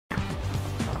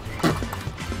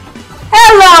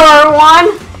Hello,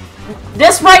 everyone!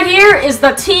 This right here is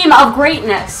the team of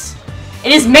greatness.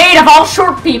 It is made of all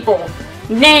short people,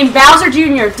 named Bowser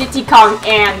Jr., Diddy Kong,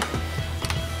 and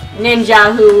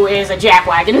Ninja, who is a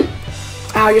jackwagon.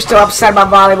 Oh, you're still upset about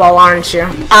volleyball, aren't you?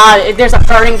 There's a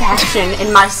burning passion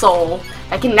in my soul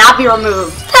that cannot be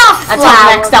removed. That's on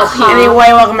the next LP.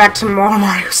 Anyway, welcome back to more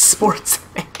Mario Sports.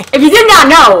 If you did not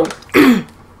know...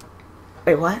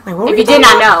 Wait, what? Wait, what if you did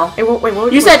not know... Wait,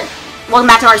 what? You said, welcome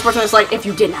back to Mario Sports, and it's like, if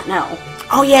you did not know.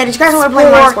 Oh yeah, did you guys want to play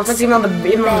Mario Sports? Even though the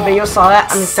video saw that,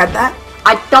 said that?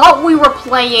 I thought we were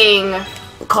playing...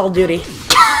 Call of Duty.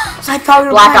 So I thought we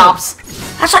were Black playing. Ops.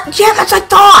 That's what, yeah, that's what I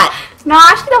thought. No,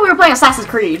 I actually thought we were playing Assassin's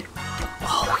Creed.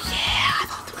 Oh yeah,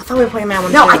 I thought we were playing that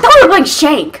one. No, too. I thought we were playing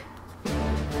Shank.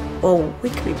 Oh, we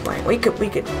could be playing. We could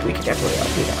definitely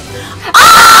LP that.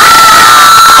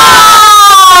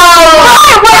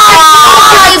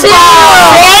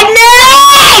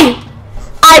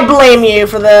 I blame you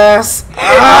for this.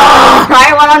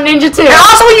 Right one on Ninja 2. And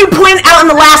also when you pointed out in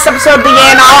the last episode at the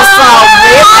end, also.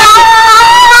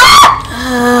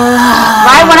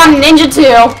 Right one on Ninja 2.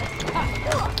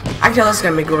 I feel this is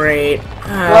gonna be great.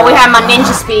 Well, we have my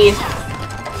ninja speed.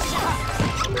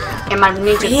 And my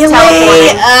ninja really?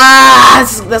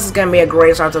 teleporting. This is gonna be a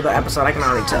great start to the episode, I can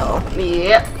already tell.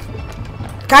 Yep.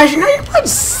 Guys, you know you're playing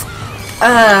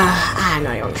I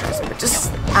know you want to try something, but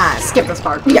just skip this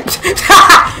part. Yep.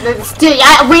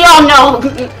 We all know.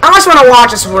 I just want to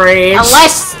watch us rage.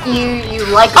 Unless you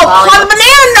like volleyball. volleyball. Oh, the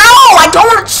banana! No! I don't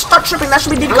want to start tripping. That should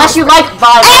be ridiculous. Unless you like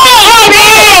volleyball.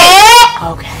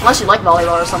 Okay. Unless you like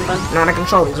volleyball or something. Not to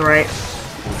control these, right?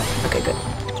 Okay, good.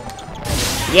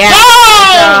 Yeah.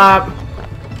 Yay!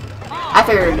 I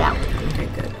figured it out. Okay,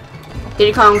 good.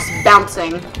 Diddy Kong's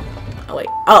bouncing. Oh wait.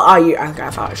 Oh, you. I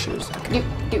thought shoes. Okay.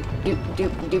 Do.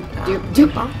 Okay.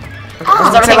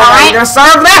 Is everything alright? You're gonna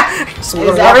serve that. Is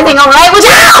everything alright with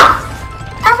you?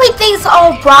 Everything's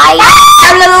alright.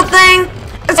 That little thing.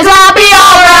 It's gonna be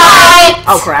alright.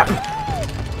 Oh crap.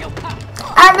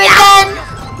 Everything,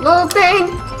 Little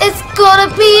thing. it's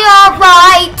gonna be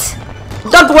alright.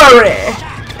 Don't worry.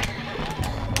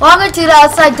 Well, I'm gonna do the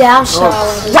upside down show.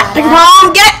 What? Ping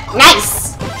pong, get it.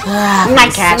 Nice.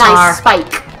 Nice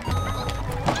spike.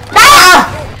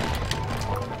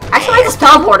 I actually like this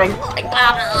teleporting. I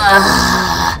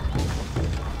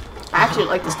actually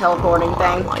like this teleporting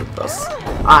I thing. like this.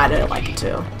 I didn't like it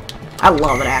too. I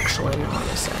love it actually. No, I'm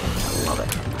just saying. I love it.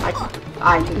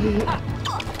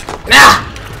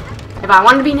 If I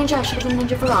wanted to be ninja, I should have been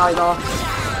ninja for volleyball.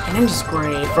 And Ninja's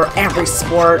great for every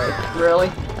sport.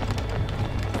 Really?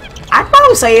 I'd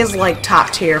probably say he's like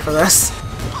top tier for this.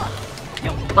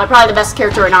 Like probably the best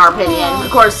character in our opinion. Of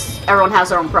course, everyone has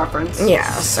their own preference.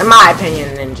 Yes, in my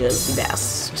opinion, Ninja's the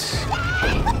best.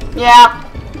 Yeah,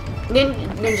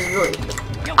 Ninja's really.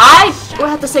 I would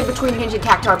have to say between Ninja and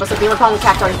Cactar, but the only problem with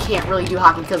Cactar, he can't really do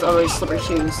hockey because of his slippery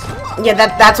shoes. Yeah,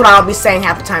 that's what I'll be saying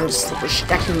half the time. Just slippery shoes.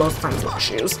 Actually, most of the time, slippery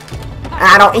shoes. And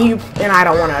I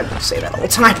don't want to say that all the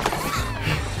time.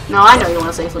 No, I know you want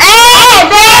to say slippery.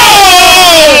 Hey!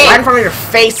 Right in front of your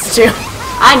face too.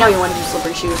 I know you want to do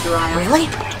slippery shoes, Uriah. Really?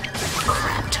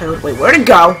 Crap, Toad. Wait, where'd it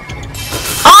go?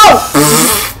 Oh!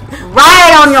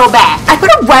 Right on your back. I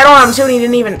put it right on him too, and he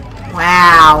didn't even.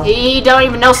 Wow. He don't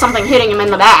even know something hitting him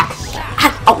in the back.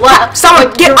 Oh, what?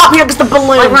 Someone get up here because the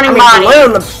balloon. Like running body.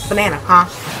 Balloon, the banana, huh?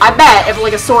 I bet if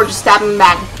like a sword just stabbed him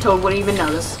back, Toad wouldn't even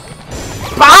notice.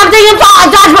 But I'm thinking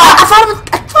dodgeball. I thought it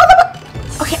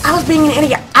was. Okay, I was being an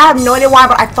idiot. I have no idea why,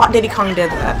 but I thought Diddy Kong did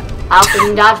that. I was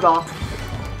thinking dodgeball.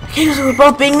 Okay, so we're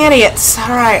both being idiots. All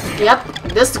right. Yep,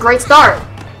 this is a great start.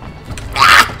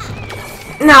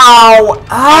 No.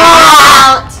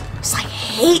 Out. I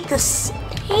hate this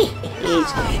stage.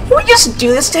 Did we just do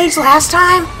this stage last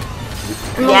time?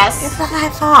 Yes. It's what I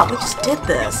thought. We just did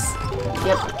this.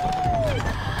 Yep.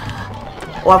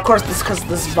 Well, of course, this is because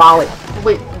this volley.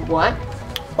 Wait, what?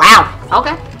 Wow.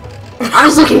 Okay. I'm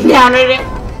just looking down at it.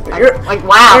 Like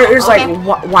wow. You're just okay.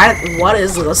 like, what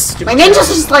is this stupid? My ninja's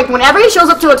just like, whenever he shows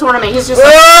up to a tournament, he's just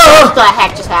like, what the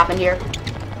heck just happened here?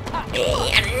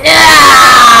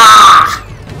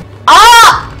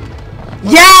 Ah!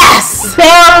 Yes!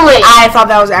 Barely! I thought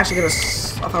that was actually gonna.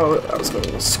 I thought I was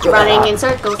gonna screw Running in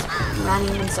circles.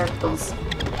 Running in circles.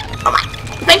 Oh my!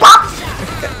 Big pop!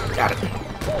 Got it.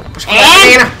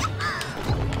 And.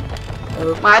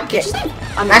 What? Okay.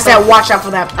 I said watch out for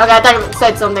that. Okay, I thought you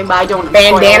said something, but I don't.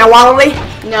 Bandana Wallaby?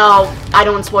 No, I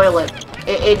don't spoil it.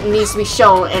 It needs to be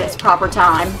shown in its proper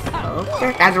time.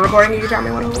 Okay. As a recording, you can tell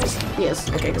me what it was? Yes.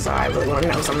 Okay, because I really want to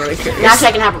know, so I'm really curious.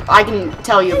 Actually, I can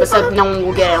tell you, but said no one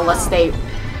will get it unless they've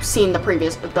seen the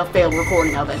failed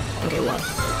recording of it. Okay, what?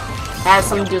 It has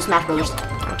something to do with Smash Brothers.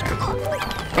 Okay.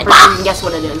 I'm pretty sure you can guess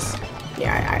what it is.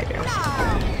 Yeah, I do.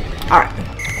 Alright.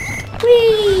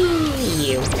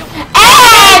 Whee!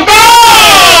 Hey,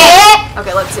 baby!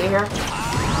 Okay, let's see here.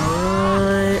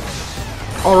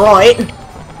 Alright.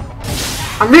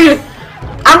 I'm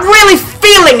really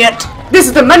feeling it! This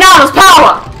is the Manana's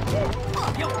power!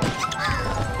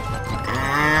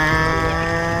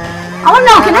 I don't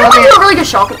know, can anyone do a really good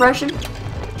shock impression?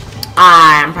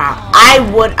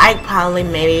 I probably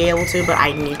may be able to, but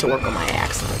I need to work on my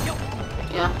accent.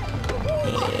 Yeah.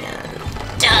 And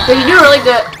Can you do a really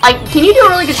good, can you do a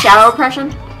really good Shadow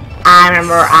impression? I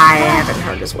remember I haven't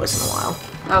heard his voice in a while.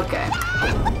 Okay.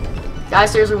 I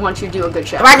seriously want you to do a good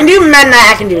Shadow. If I can do Meta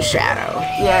Knight, I can do Shadow.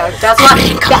 Yeah, that's what.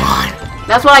 Come on.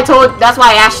 That's what I told. That's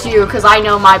why I asked you, because I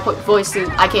know my voice is.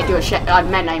 I can't do a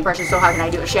Meta Knight impression. So how can I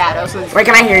do a Shadow? So Wait,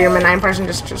 can I hear your Meta Knight impression?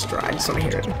 Just try. I just want to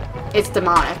hear it. it's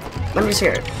demonic. Let me just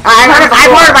hear it. I've heard it, but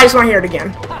I just want to hear it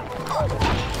again.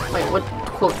 Wait, what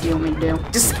quote do you want me to do?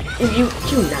 Just you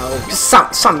know, just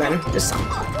something. Just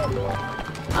something.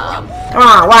 Um. Come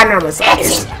on, why nervous? It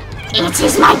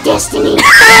is my destiny.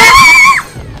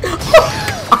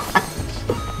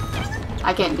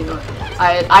 I can't do it.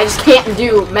 I just can't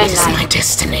do Meta It is my Knight.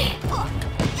 destiny.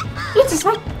 It's just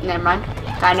like. Never mind.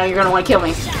 I know you're gonna want to kill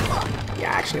me.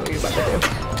 Yeah, I actually know what you're about to do.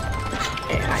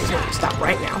 And I just want you to stop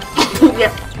right now.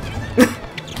 Yeah.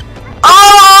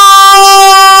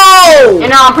 Oh! And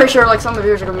now I'm pretty sure like some of the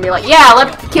viewers are gonna be like, yeah,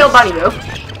 let's kill Bunny Boo.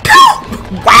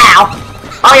 Wow.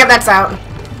 Oh yeah, that's out.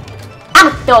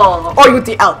 Out. Or you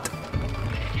the out.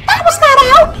 That was not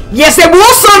out. Yes, it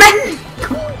was, Sonny.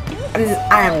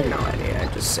 I have no idea. I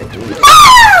just said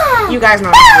you guys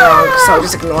know I'm wrong, so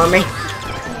just ignore me.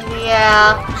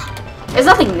 Yeah. It's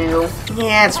nothing new.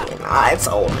 Yeah, it's really not. It's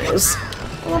old news.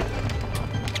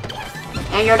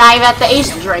 And you're not even at the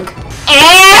Ace drink.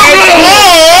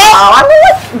 Oh, I mean,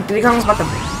 what? Diddy about to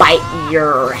bite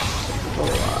your.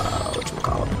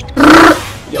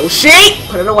 Whatchamacallit? Yoshi!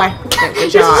 Put it away. Good This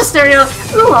is job. a stereo.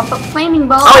 Ooh, a flaming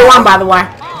ball. Oh, one, by the way.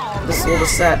 This is the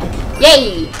set.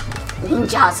 Yay!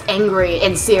 Ninja's angry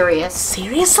and serious.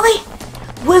 Seriously?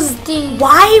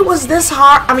 Why was this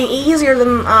hard? I mean, easier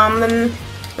than the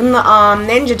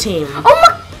ninja team. Oh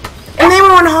my! And they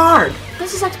were on hard.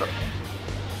 This is expert.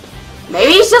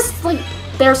 Maybe it's just like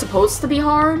they're supposed to be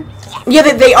hard. Yeah,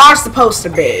 they are supposed to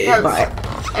be, Yes.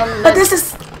 but this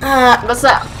is What's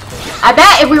that? I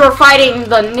bet if we were fighting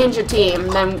the ninja team,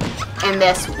 then in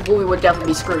this we would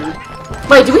definitely be screwed.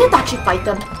 Wait, do we have to actually fight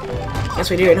them? yes,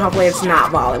 we do, and hopefully it's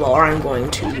not volleyball, or I'm going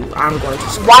to.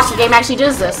 Watch, the game actually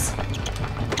does this.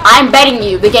 I'm betting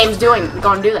you the game's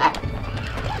gonna do that.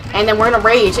 And then we're gonna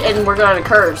rage and we're gonna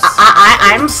curse.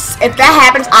 If that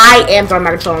happens, I am throwing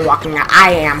my controller and walking out.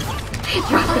 I am.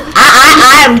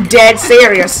 I am dead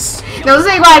serious. No, this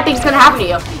ain't what I think's gonna happen to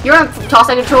you. You're gonna toss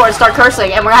that controller and start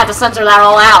cursing, and we're gonna have to censor that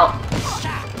all out.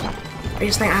 I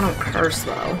just think I don't curse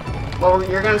though. Well,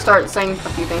 you're gonna start saying a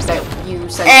few things that you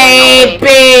said. A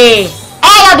B.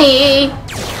 A B.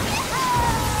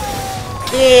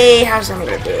 Yay! How's I'm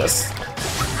gonna do this?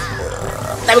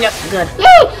 There we go. Good.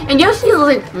 Yay! And Yoshi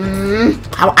looks like,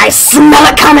 I smell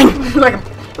it coming.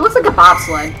 it looks like a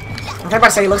bobsled. I think I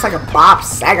say he looks like a Bob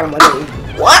Saget. I'm like,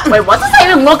 what? Wait, what does that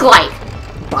even look like?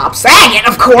 Bob Saget,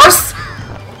 of course.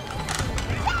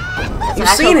 That's an You've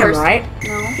actual seen him, person. right?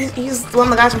 No. He's one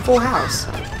of the guys from Full House.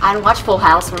 I didn't watch Full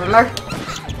House, remember?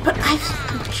 But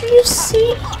did you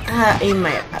see? He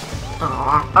may have.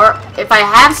 Aww. Or if I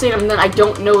have seen him, then I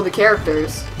don't know the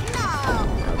characters.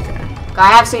 Okay.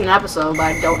 I have seen an episode, but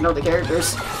I don't know the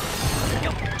characters.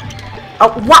 Oh,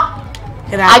 what?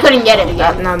 I couldn't get it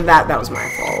again. That was my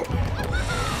fault.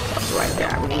 That was right there.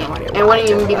 I have no idea. And it wouldn't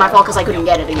even be my fault because I couldn't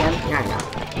get it again. Yeah, I know.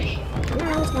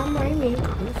 No, it's not my me.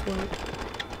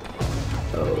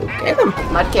 Okay, then.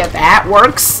 Mudkip. That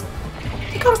works.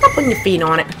 Come on, stop putting your feet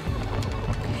on it.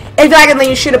 If you like it, then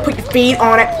you should have put your feet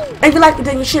on it. If you like it,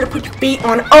 then you should have put your feet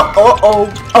on it.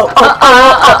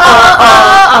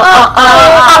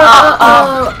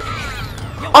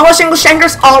 All the single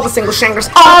shankers, all the single shankers,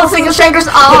 all the single shankers,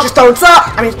 put your stones up.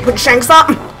 I mean, put your shanks up.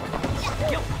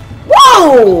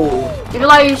 Whoa! If you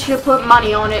like, you should put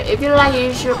money on it. If you like,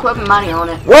 you should put money on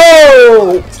it.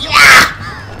 Whoa! Yeah!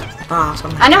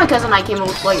 I know my cousin and I came up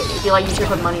with like, if you like, you should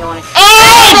put money on it.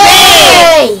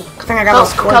 Hey! I think I got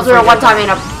those coins. Because we were one time in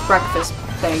a breakfast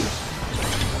thing.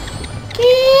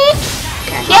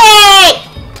 Okay. Yay!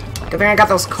 Good thing I got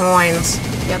those coins.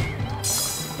 Yep.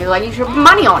 If you like, you should put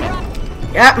money on it.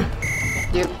 Yep.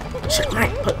 Dude. Should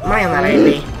might put money on that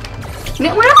AB.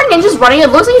 Whenever Ninja's running, it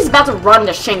looks like he's about to run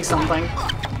to shank something.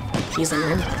 He's a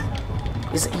ninja.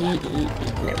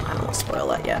 Never, I don't want to spoil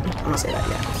that yet. I'm gonna say that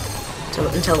yet.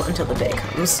 Until the day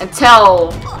comes.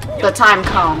 Until the time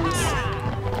comes.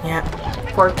 Yeah.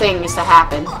 For things to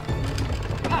happen.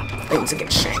 Things to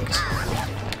get shanked.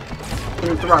 In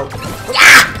the throat.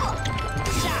 Yeah!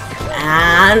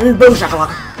 And boom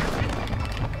shakalaka.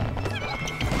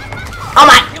 Oh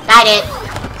my! Got it.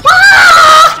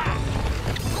 Ah!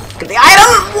 Get the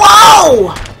item!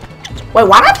 Whoa! Wait,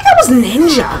 why did I think that was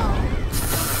ninja?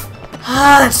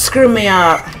 Ah, that screwed me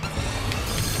up.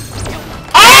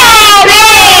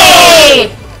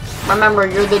 Hey! Remember,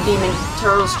 you're the Demon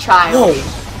Turtle's child. Whoa.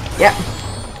 Yep.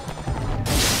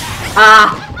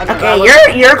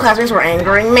 Okay, your classmates were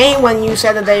angering me when you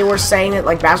said that they were saying that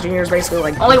like Bowser Jr. is basically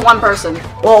like only one person.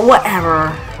 Well,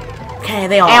 whatever. Okay,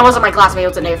 they all. And it wasn't my classmate; it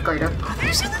was an 8th grader.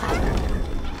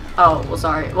 Oh, well,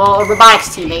 sorry. Well, a robotics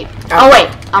teammate. Okay. Oh wait,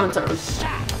 I'm in 3rd.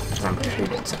 I'm pretty sure you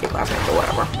didn't say your classmates or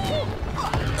whatever.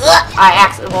 Then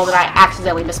I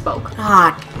accidentally misspoke.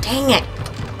 Ah, dang it!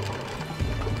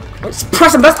 Just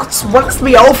press the best. Let's want this to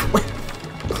be over with.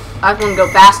 I can go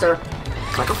faster.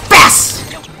 Gotta go fast.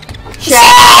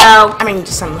 Shadow. I mean,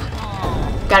 just some.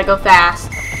 Gotta go fast.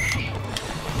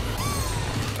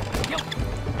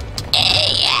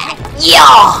 Yo!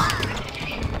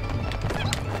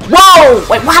 Whoa!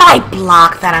 Wait, why did I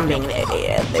block that? I'm being an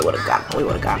idiot. We would have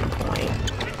gotten a point.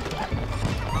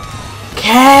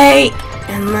 Okay,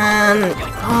 and then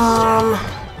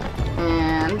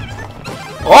And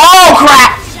oh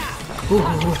crap! Ooh.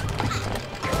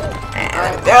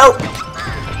 And go.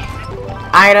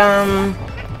 Item.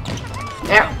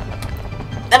 there.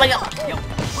 There we go.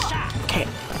 Okay,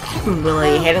 I'm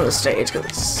really hitting the stage because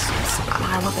it's not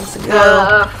how I want things to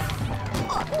go.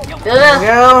 There we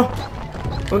go.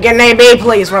 Can we get an AB,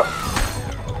 please, bro?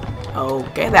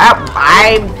 Okay, That's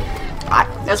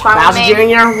fine Bowser with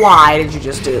me. Jr., why did you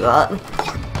just do that?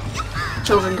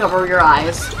 Children, cover your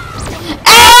eyes.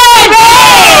 AB!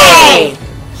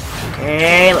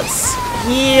 Okay, let's see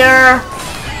here.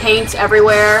 Paint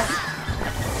everywhere.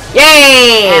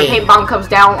 Yay! And paint bomb comes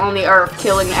down on the earth,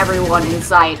 killing everyone in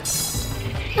sight.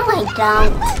 No, I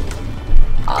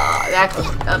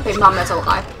don't. Paint bomb, that's a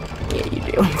lie. Yeah, you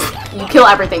do. You kill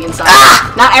everything in sight.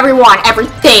 Ah! Not everyone,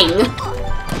 everything.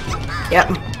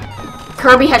 Yep.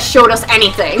 Kirby has showed us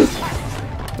anything.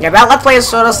 Yeah, that Let's Play has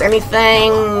showed us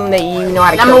anything that you know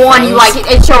how to Number kill one, things. you like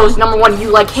it shows. Number one, you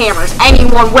like hammers.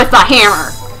 Anyone with a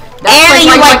hammer.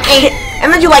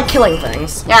 And then you like killing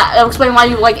things. Yeah, it'll explain why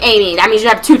you like Amy. That means you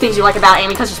have 2 things you like about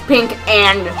Amy, because she's pink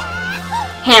and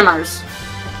hammers.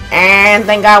 And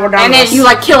thank God we're done And with then this. you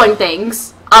like killing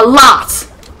things. A lot.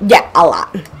 Yeah, a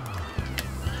lot.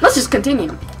 Let's just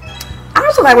continue.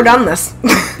 I'm so glad we're done with this.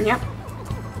 Yep.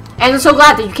 And I'm so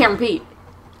glad that you can't repeat.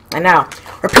 I know.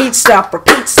 Repeat stuff,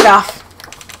 repeat stuff.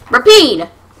 Repeat! Is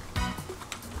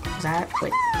that?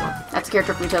 Wait, what? That's a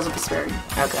character from Tales of Prosperity.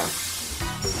 Okay.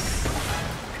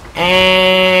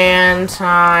 And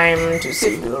time to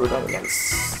see who we're going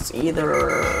against.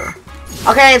 Either.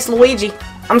 Okay, it's Luigi.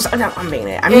 I'm sorry. No, I'm being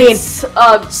it. I mean, It's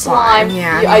slime.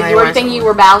 Yeah, You, I know you were I thinking saw you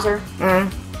were Bowser. You were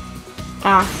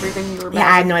thinking you were Bowser. yeah,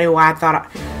 I had no idea why I thought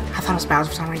it was Bowser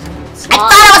for some reason. Slime. I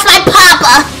thought it was my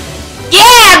papa.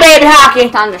 Yeah, baby hockey.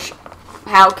 Time to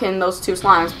how can those 2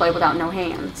 slimes play without no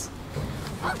hands?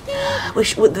 We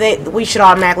should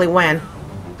automatically win.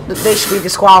 They should be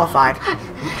disqualified.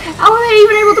 How are they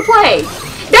even able to play?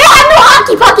 They have no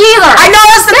hockey puck either! I know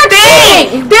that's the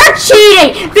thing. They're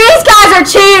cheating! These guys are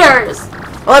cheaters!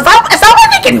 Well, it's not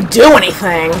like they can do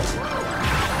anything.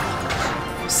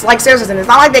 It's like seriously, it's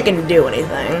not like they can do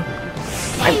anything.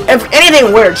 Like, if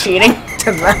anything, we're cheating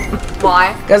to them.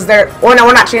 Why? Because they're, well, no,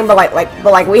 we're not cheating, but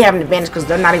like we have an advantage because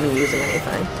they're not even using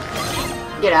anything.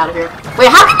 Get out of here. Wait,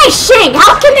 how can they shank?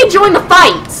 How can they join the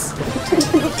fights?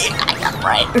 Yeah, I got it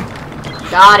right.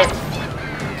 Got it.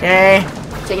 Okay.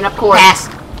 Taking up court. Pass.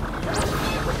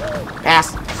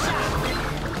 Pass.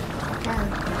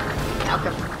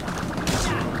 Okay.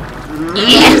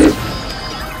 Yes.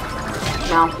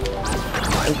 No.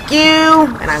 Thank you.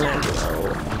 And I'm gonna go.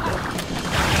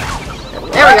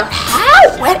 There we go. How?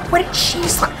 What did she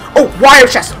slap? Oh, wire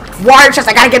chest. Wire chest.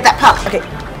 I gotta get that puck. Okay.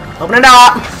 Open it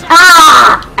up.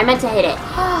 Ah! I meant to hit it.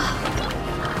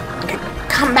 Okay.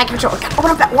 Come back here.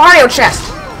 Open up that Wario chest.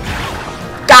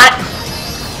 Got it.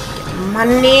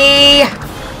 Money.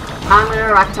 I'm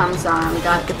gonna rock Tom song.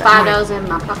 Got Get that $5 in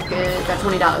my pocket. Got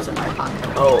 $20 in my pocket.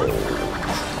 Oh,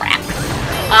 crap.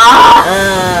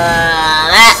 Ah!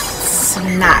 That's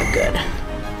not good.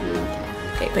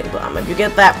 Okay, Penny Bomb, if you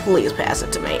get that, please pass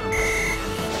it to me.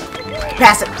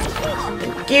 Pass it.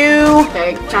 Thank you.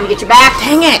 Okay, trying to get you back.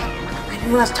 Dang it. I didn't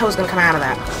realize Toad was gonna come out of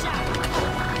that.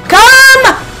 Come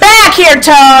back here,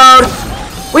 Toad.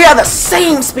 We are the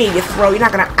same speed, you throw. You're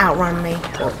not gonna outrun me.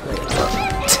 Oh, wait.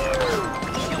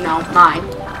 No, mine.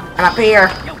 I'm up here.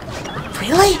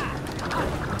 Really?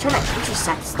 Trying to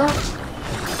intersect stuff.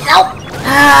 Nope.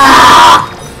 Ah!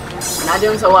 Not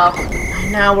doing so well. I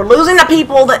know, we're losing to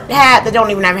people that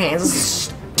don't even have hands. This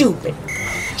is stupid.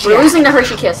 We're losing to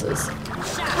Hershey Kisses.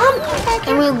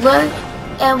 And we learn,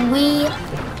 and we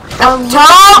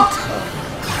Top!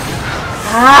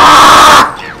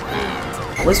 Ah!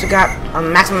 At least we got a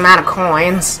maximum amount of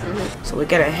coins. So we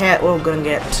get a hit, we're gonna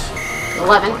get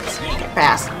 11. get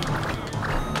past.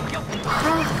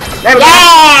 There we go.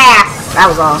 That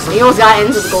was awesome. He almost got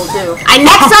into the goal too.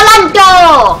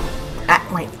 Excelento!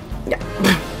 Wait. Yeah.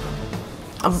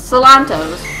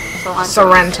 Solantos.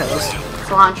 Sorrentos.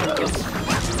 Cilantros.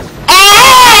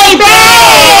 Hey,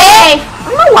 baby! I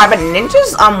don't know why, but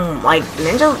ninjas,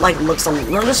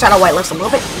 Ninja Shadow White looks a little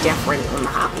bit different in the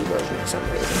hockey version for some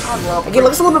reason. Like, it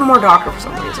looks a little bit more darker for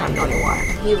some reason. I don't know why.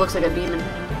 He looks like a demon.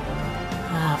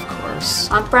 Of course.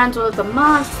 I'm friends with the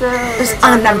monsters. It's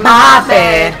under my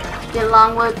bed. Get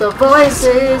along with the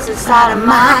voices inside of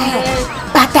my head.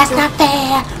 But that's not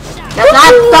fair. That's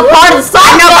not the part of the song.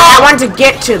 I know, but I want to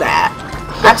get to that.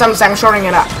 That's what I'm saying. I'm shortening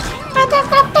it up. But that's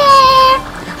not fair.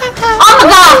 Oh my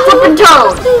god, flipping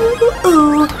toad.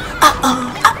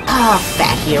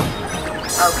 Thank you.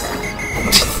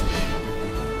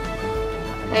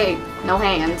 Okay. Hey, no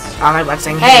hands. I'm about to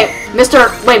sing. Hey, Miss No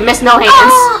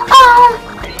Hands.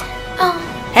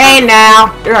 Hey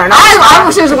now. You're an I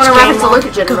wish there was one reference to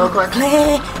Lucagen real quick.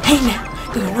 Play. Hey now.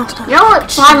 You're an all-star. You know what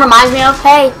song reminds me of?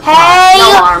 Hey.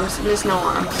 No Arms. Miss No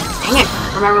Arms. Dang it.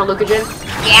 Remember Lucagen?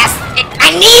 Yes,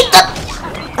 I need the.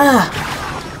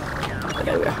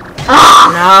 There we go.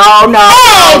 Ah! No.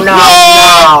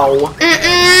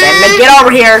 Send me, get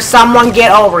over here. Someone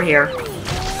get over here.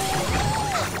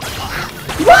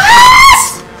 What?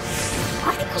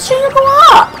 Why did I show you go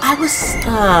up? I was,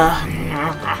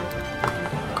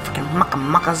 freaking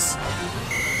muckas.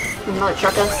 Another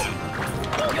truck us.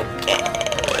 Okay.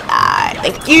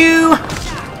 Thank you.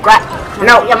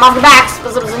 No. Yeah, I'm off the backs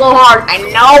because it was a little hard. I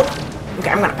know. Okay,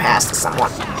 I'm gonna pass to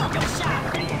someone.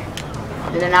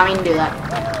 Did not mean to do that.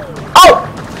 Oh!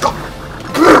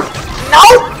 No!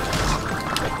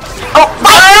 Oh!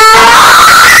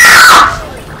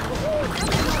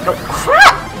 No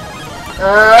crap!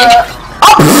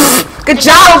 Oh! Good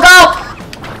job! Go!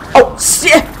 Oh,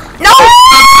 shit! No!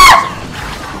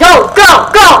 Go!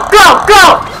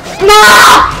 No!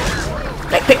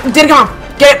 Did it come?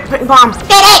 Get it, ping pong.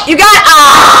 Get it! You got it!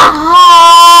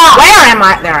 Where am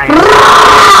I? There I am.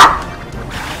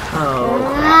 Oh.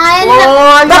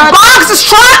 The box is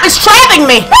trapping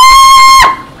me!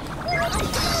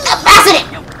 Fasten it!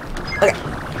 Okay.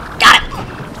 Got it!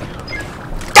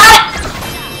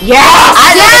 Yes! I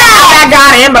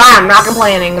got him, but I'm not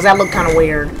complaining, because that looked kind of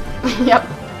weird. Yep.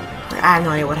 I have no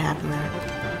idea what happened there.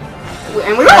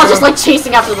 And we were all just like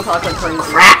chasing after the puck like crazy.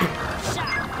 Crap!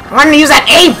 I wanted to use that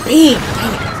AP!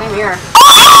 Same here.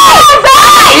 Oh!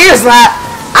 I use that!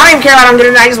 I don't even care what I'm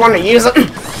doing, I just wanted to use it.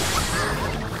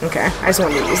 Okay, I just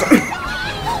wanted to use it.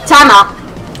 Time out.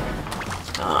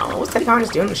 What's that guy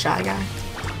just doing, the shy guy?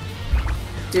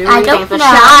 Dude, I don't the know.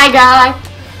 shy guy.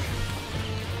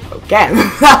 Okay,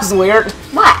 that was weird.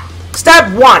 What?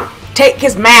 Step 1, take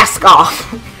his mask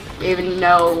off. Even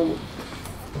though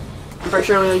I'm pretty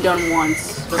sure we've only done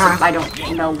once. I don't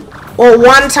know. Well,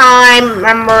 one time,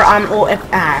 remember, well,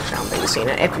 actually, I don't think you've seen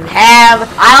it. If you have,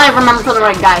 I don't even remember for the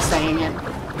right guy saying it.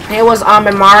 it was,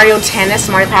 in Mario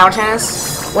Power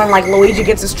Tennis, when, like, Luigi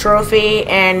gets his trophy,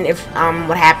 and if,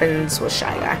 what happens with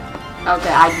Shy Guy. Okay,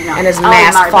 I do not. And his Oh,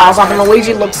 mask Mario falls Power off, and Tennis.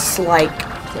 Luigi looks like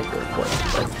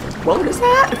what is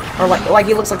that? Or, like,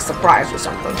 he looks like surprised or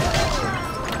something.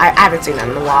 I haven't seen that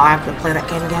in a while. I have to play that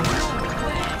game again.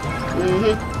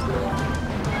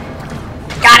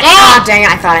 Got it! Oh, dang it,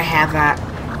 I thought I had that.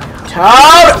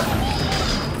 Toad!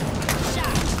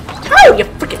 Toad, you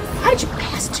freaking... Why did you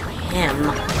pass to him?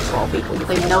 Of all people, you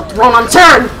Like, no throw on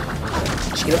turn.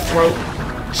 cheetah throat.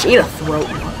 Cheetah throat.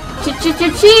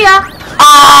 Chia.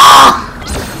 Ah!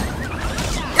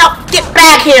 No, get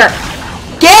back here!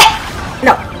 Get!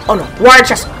 No. Oh no. Wario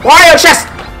chest. Wario chest!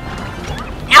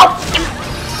 Ow!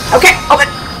 Okay, open.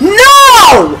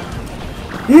 No!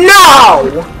 No!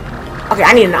 Okay,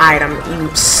 I need an item, you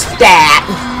stat.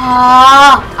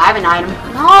 I have an item.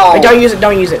 No. Wait, don't use it,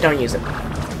 don't use it, don't use it.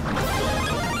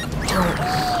 Don't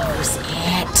use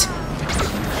it.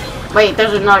 Wait,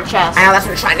 there's another chest. I know, that's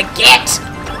what I'm trying to get.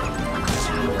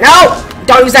 No!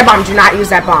 Don't use that bomb, do not use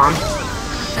that bomb.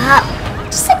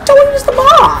 Just like, don't use the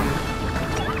bomb.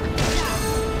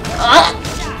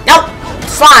 Nope,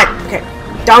 slime. Okay.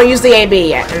 Don't use the AB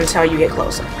yet until you get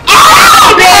closer.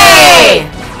 AB!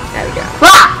 There we go.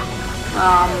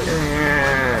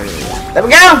 There we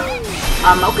go.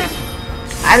 Okay.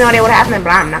 I have no idea what happened,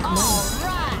 but I'm not gonna.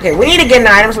 Okay, we need to get an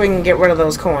item so we can get rid of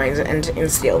those coins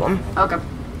and steal them. Okay.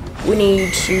 We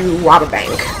need to rob a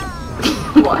bank.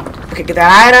 What? Okay, get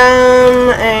that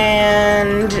item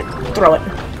and throw it.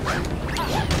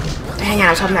 Dang it, I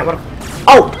was hoping that would have.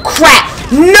 Oh, crap!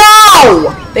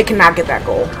 No! They cannot get that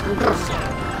goal.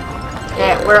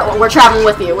 Yeah, we're traveling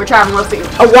with you. We're traveling with you.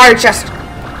 A water chest.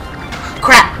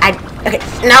 Crap! Okay,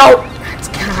 no! It's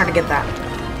kind of hard to get that.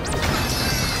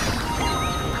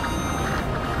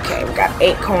 Okay, we got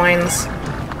 8 coins.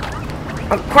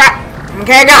 Oh, crap!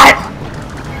 Okay, I got it!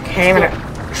 Okay, I'm gonna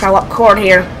travel up court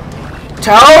here.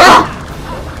 Toad!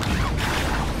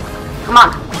 Come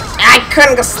on. I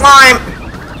couldn't get slime!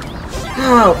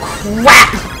 Oh,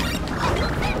 crap!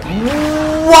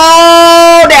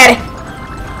 Whoa, daddy!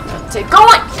 Take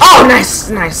going! Oh, nice.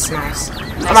 I'm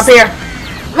up here.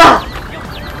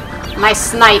 Nice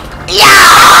snipe.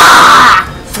 Yeah!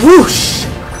 Whoosh!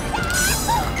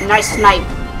 Nice snipe.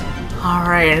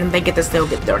 Alright, and if they get this, they'll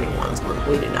get 31s. But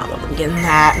we do not want them getting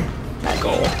that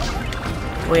goal.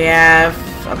 We have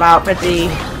about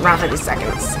around 50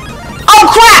 seconds. Oh,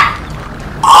 crap!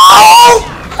 Oh!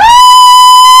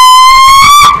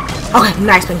 Okay,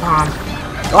 nice ping pong.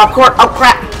 Go up court. Oh,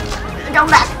 crap. Go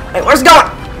back. Wait, where's it going?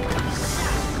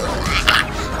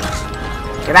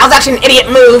 Okay, that was actually an idiot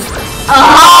move.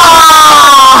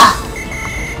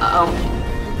 Uh-oh.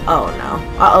 Oh, no.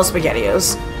 Uh-oh,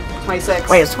 SpaghettiOs. 26.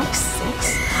 Wait, it's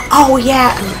 26? Oh,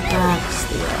 yeah.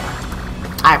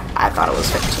 I thought it was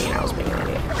 15. I was being an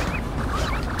idiot.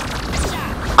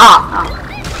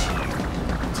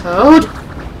 Toad.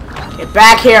 Get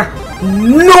back here.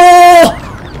 No!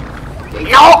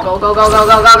 No! Go, go, go, go,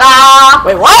 go, go, go!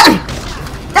 Wait, what?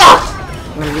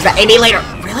 I'm gonna use that AB later.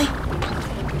 Really?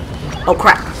 Oh,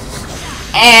 crap.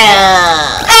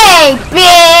 AB!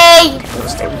 I'm gonna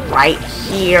stay right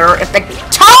here. If the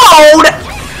Toad!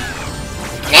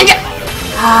 Ninja!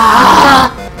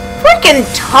 Freaking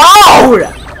Toad!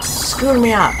 Screwed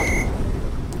me up.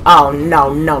 Oh,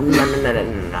 no. No!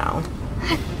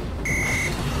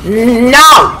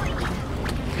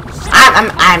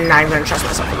 I'm not even gonna trust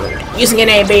myself. Using an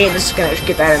AB, just gonna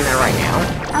get that in there right now.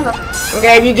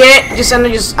 Okay, if you get it,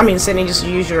 Sydney, just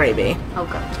use your AB.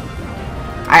 Okay.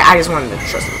 I just wanted to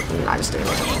trust him. I just didn't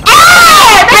want to.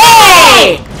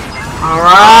 AB!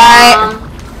 Alright.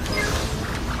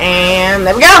 And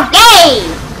there we go. Yay!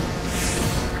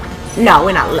 No,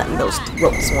 we're not letting those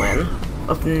ropes win.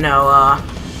 With no,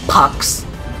 pucks.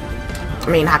 I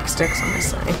mean, hockey sticks, I'm gonna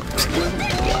say.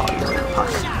 We all use a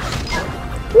puck.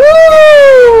 Woo!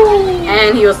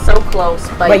 And he was so close,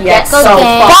 but yet so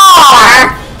game.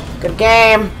 far. Good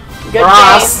game. Good for game.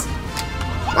 us.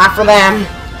 Not for them.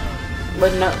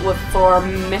 For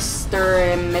Mr.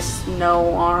 and Miss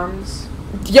No Arms.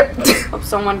 Yep. Hope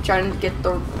someone trying to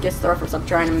gets the reference I'm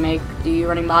trying to make. Do you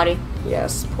running body?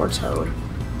 Yes, poor Toad.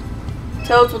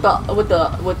 Toads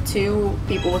with 2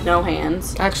 people with no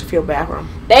hands. I actually feel bad for him.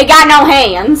 They got no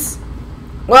hands.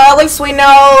 Well, at least we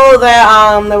know that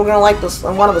we're gonna like this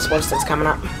one of the sports that's coming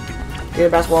up. Either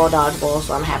basketball or dodgeball,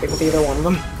 so I'm happy with either one of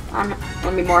them. I'm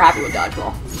gonna be more happy with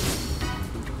dodgeball.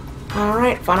 All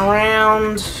right, final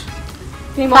round.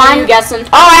 What are you guessing?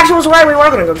 Oh, actually, I was right. We were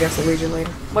gonna go guess the region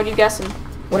later. What are you guessing?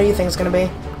 What do you think it's gonna be?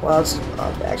 Well, it's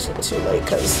actually too late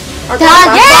because.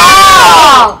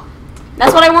 Yeah!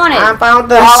 That's what I wanted. I found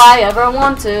this. All I ever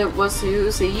wanted was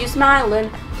to see you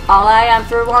smiling. All I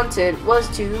ever wanted was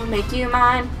to make you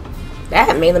mine.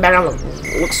 That me in the background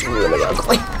looks really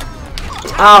ugly.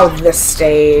 Oh, this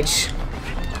stage.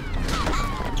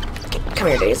 Okay, come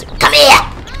here, Daisy. Come here!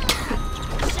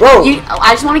 Whoa!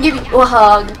 I just want to give you a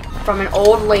hug from an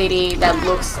old lady that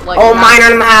looks like. Oh, mine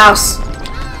are in the house.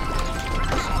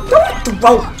 Don't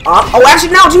throw up. Oh,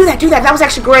 actually, no, do that. That was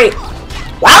actually great.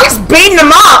 Wow, he's beating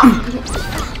them up.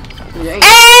 The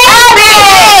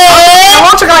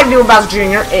one trick I like to do about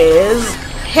Junior is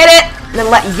hit it, and then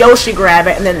let Yoshi grab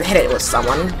it, and then hit it with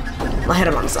someone. I'll hit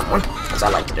him on someone. That's what I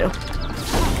like to do.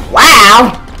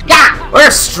 Wow! Yeah! We're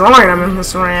destroying them in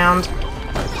this round.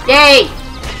 Yay!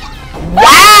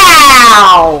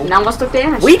 Wow! None of us took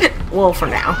damage. Well, for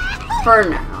now. For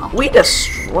now. We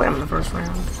destroyed them in the first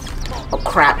round. Oh,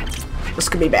 crap. This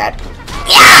could be bad.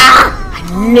 Yeah!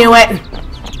 I knew it!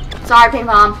 Sorry, Ping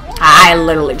Pong. I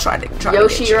literally tried to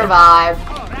Yoshi get you. revive.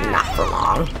 Not for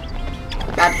long.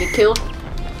 About to get killed.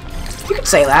 You could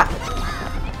say that.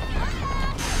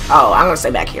 Oh, I'm gonna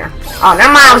stay back here. Oh,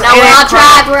 never mind. No, we're all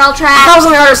trapped. We're all If I trapped. was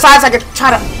on the other side, so I could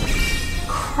try to.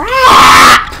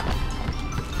 Crap!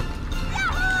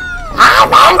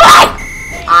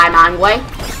 wrong way.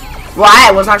 Why?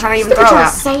 I was not trying to even throw Trying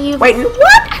to that. save. Wait,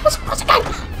 what? I was supposed to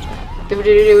Do do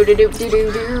do do do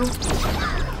do do.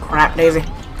 Crap, Daisy.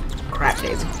 Crap,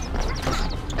 Daisy.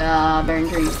 Bearing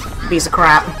trees. Piece of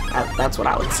crap. That's what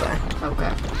I would say.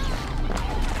 Okay.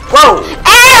 Whoa!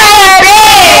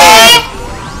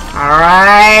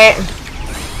 Alright.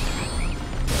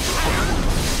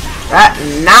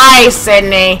 Nice,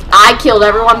 Sydney. I killed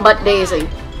everyone but Daisy.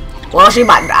 Well, she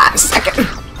might die in a second.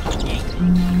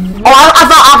 Oh, I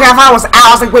thought it was out.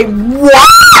 I was like, wait,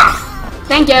 what?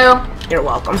 Thank you. You're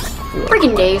welcome.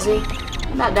 Freaking Daisy.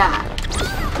 I'm about to die.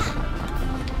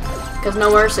 Because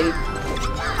no mercy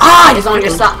Ah, is on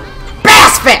your side.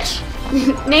 Bass fish!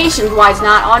 Nationwide's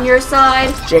not on your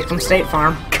side. Jake from State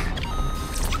Farm.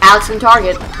 Alex from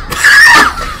Target.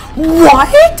 What?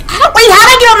 Wait, how did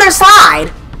I get on their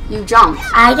side? You jumped.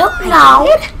 I don't know.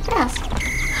 Yes.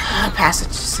 Pass it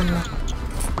just in the...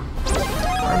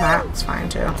 Or that, it's fine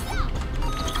too.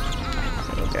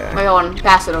 Okay. Wait, hold on.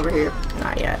 Pass it over here.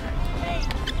 Not yet.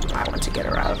 I want to get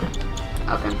her out.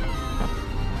 Okay.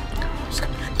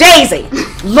 Daisy!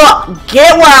 Look!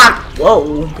 Get what I'm...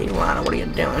 Whoa, Piranha, what are you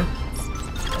doing?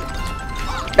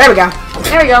 There we go.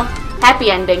 There we go. Happy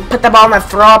ending. Put the ball in my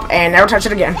throat and never touch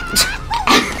it again.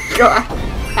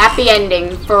 Happy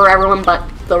ending for everyone but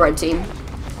the red team.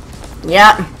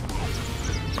 Yep.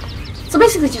 So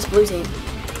basically just blue team.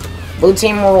 Blue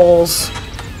team rules.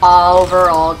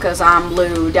 Overall, cause I'm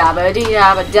blue. Dabba dee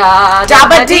dabba da.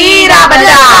 Dabba dee dabba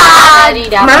da. Dee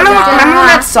dabba Remember da. when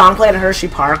that song played at Hershey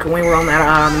Park when we were on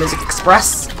that Music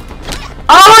Express?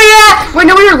 Oh yeah! Wait,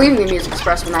 no, we were leaving the Music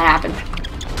Express when that happened.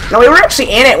 No, we were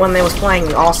actually in it when they was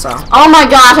playing also. Oh my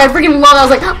gosh, I freaking love it. I was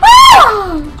like,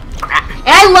 ah! And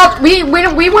I love.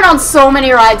 We went on so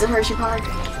many rides at Hershey Park.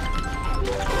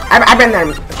 I've been there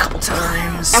a couple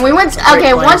times. And we went,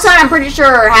 okay, one time I'm pretty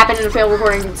sure it happened in a failed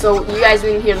recording, so you guys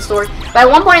didn't hear the story. But at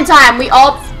one point in time, we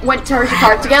all went to Hershey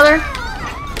Park together.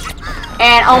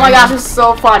 And oh my gosh, it was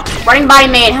so fun. Running by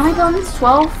Maine. How many kilometers?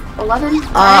 12? 11? 10?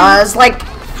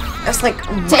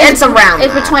 It's around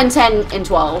It's that. between 10 and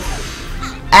 12.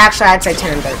 Actually, I'd say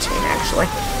 10 and 13, actually.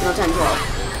 No, 10 and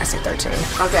 12. I say 13.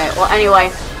 Okay, well,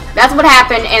 anyway. That's what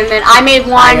happened, and then I made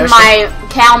one, my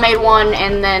cow made one,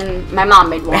 and then my mom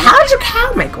made one. How did your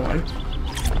cow make one?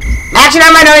 Actually,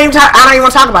 I don't even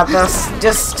want to talk about this.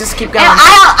 Just keep going. And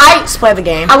I just play the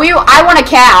game. I won a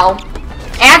cow.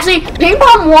 And actually, Ping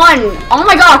Pong won. Oh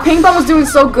my god, Ping Pong was doing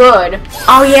so good.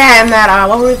 Oh yeah, and that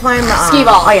what were we playing? Skee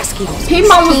ball. Oh yeah, skee ball. Ping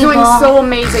Pong was doing so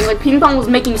amazing. Like Ping Pong was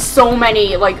making so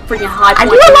many like freaking high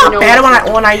points. I do a lot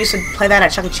better when I used to play that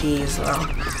at Chuck E. Cheese though.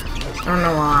 I don't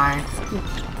know why.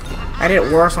 I did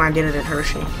it worse when I did it at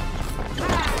Hershey.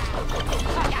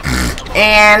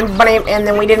 And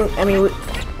then we didn't. I mean,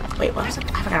 wait, what was it?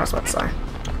 I forgot what I was about to say.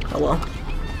 Oh well.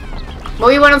 Well,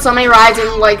 we went on so many rides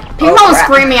and like Ping Pong was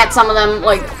screaming at some of them.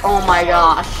 Like, oh my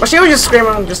gosh. Well, she was just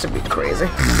screaming just to be crazy.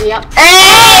 Yep.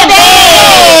 Hey,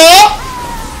 baby!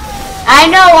 I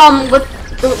know. With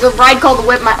the ride called the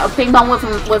Whip, my Ping Pong went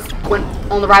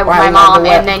on the ride with my mom,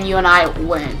 and then you and I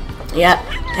went. Yep.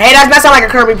 Hey, that sounds like a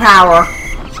Kirby power.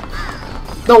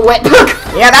 The Whip.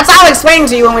 Yeah, that's how I explained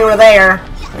to you when we were there.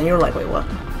 And you were like, wait, what?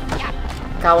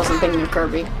 I wasn't thinking of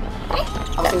Kirby.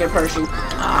 I was thinking of Hershey.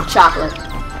 Chocolate.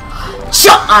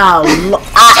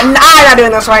 I'm not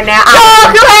doing this right now.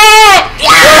 Chocolate!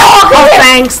 Yeah! Oh,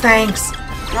 thanks.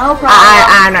 No problem.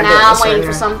 I'm not doing now this I'm waiting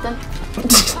right for something.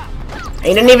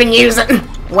 You didn't even use it.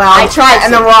 Well, I tried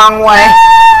in the wrong way.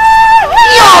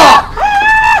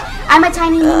 I'm a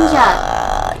tiny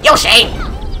ninja. Yoshi!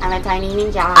 I'm a tiny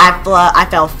ninja. I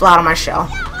fell flat on my shell.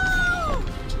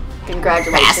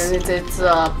 Congratulations, it's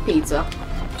pizza.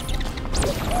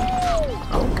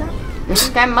 Okay.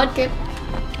 Okay, mudkip.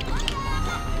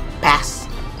 Pass.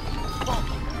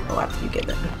 Oh, after you get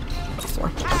it.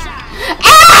 Before.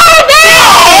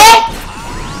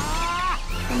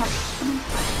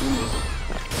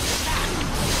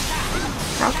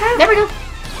 Okay. There we go.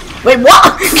 Wait,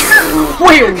 what?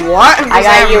 Wait, what? I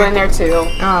got you in there too.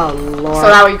 Oh, Lord. So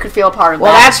that way you could feel a part of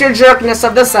well, that. that's your jerkness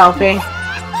of the selfie.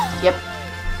 Yep.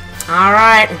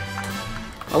 Alright.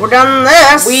 Well, we're done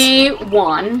this. We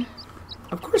won.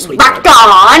 Of course we Rock did.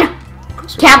 on!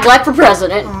 Cat Black for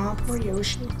president. Aw, poor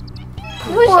Yoshi.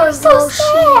 Poor so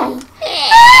Yoshi.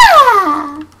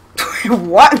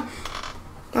 What?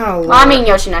 Oh, Lord. Well, I'm eating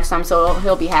Yoshi next time, so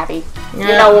he'll be happy. Yeah.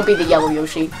 You know, it won't be the yellow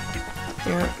Yoshi.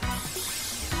 Yeah.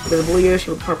 The blue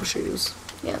Yoshi with purple shoes.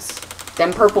 Yes.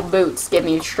 Them purple boots give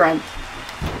me strength.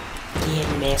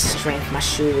 Give me strength, my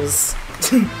shoes.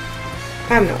 I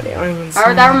have no idea.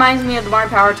 That reminds me of the Mario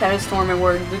Power Tennis tournament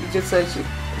where it just says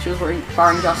She was wearing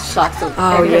Farm Just Sucks. So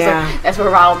Oh, yeah. That's where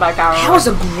Ronald back out. That was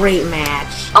a great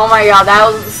match. Oh my god, that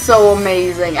was so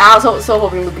amazing. I was so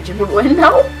hoping Luka Jim would win.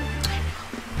 No.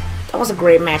 That was a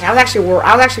great match. I was actually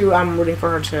rooting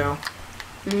for her too.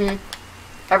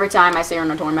 Every time I see her in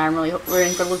a tournament, I'm really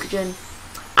rooting for Luka Jin.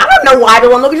 I don't know why,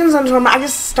 but when Luka Jin's in a tournament, I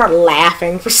just start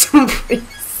laughing for some reason.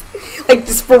 Like,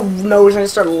 just for no reason, I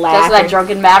just start laughing. That's that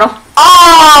drunken battle.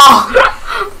 Oh!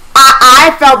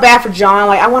 I felt bad for John.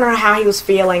 Like, I wonder how he was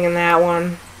feeling in that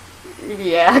one.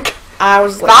 Yeah. I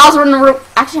was like... If I was in the room...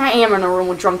 Actually, I am in a room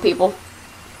with drunk people.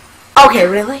 Okay,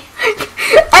 really?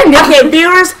 Okay,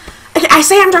 viewers, I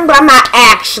say I'm drunk, but I'm not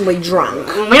actually drunk.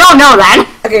 We don't know that.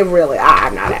 Okay, really,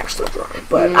 I'm not actually drunk,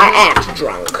 but I act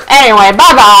drunk. Anyway,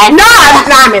 bye-bye. No,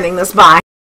 I'm ending this. Bye.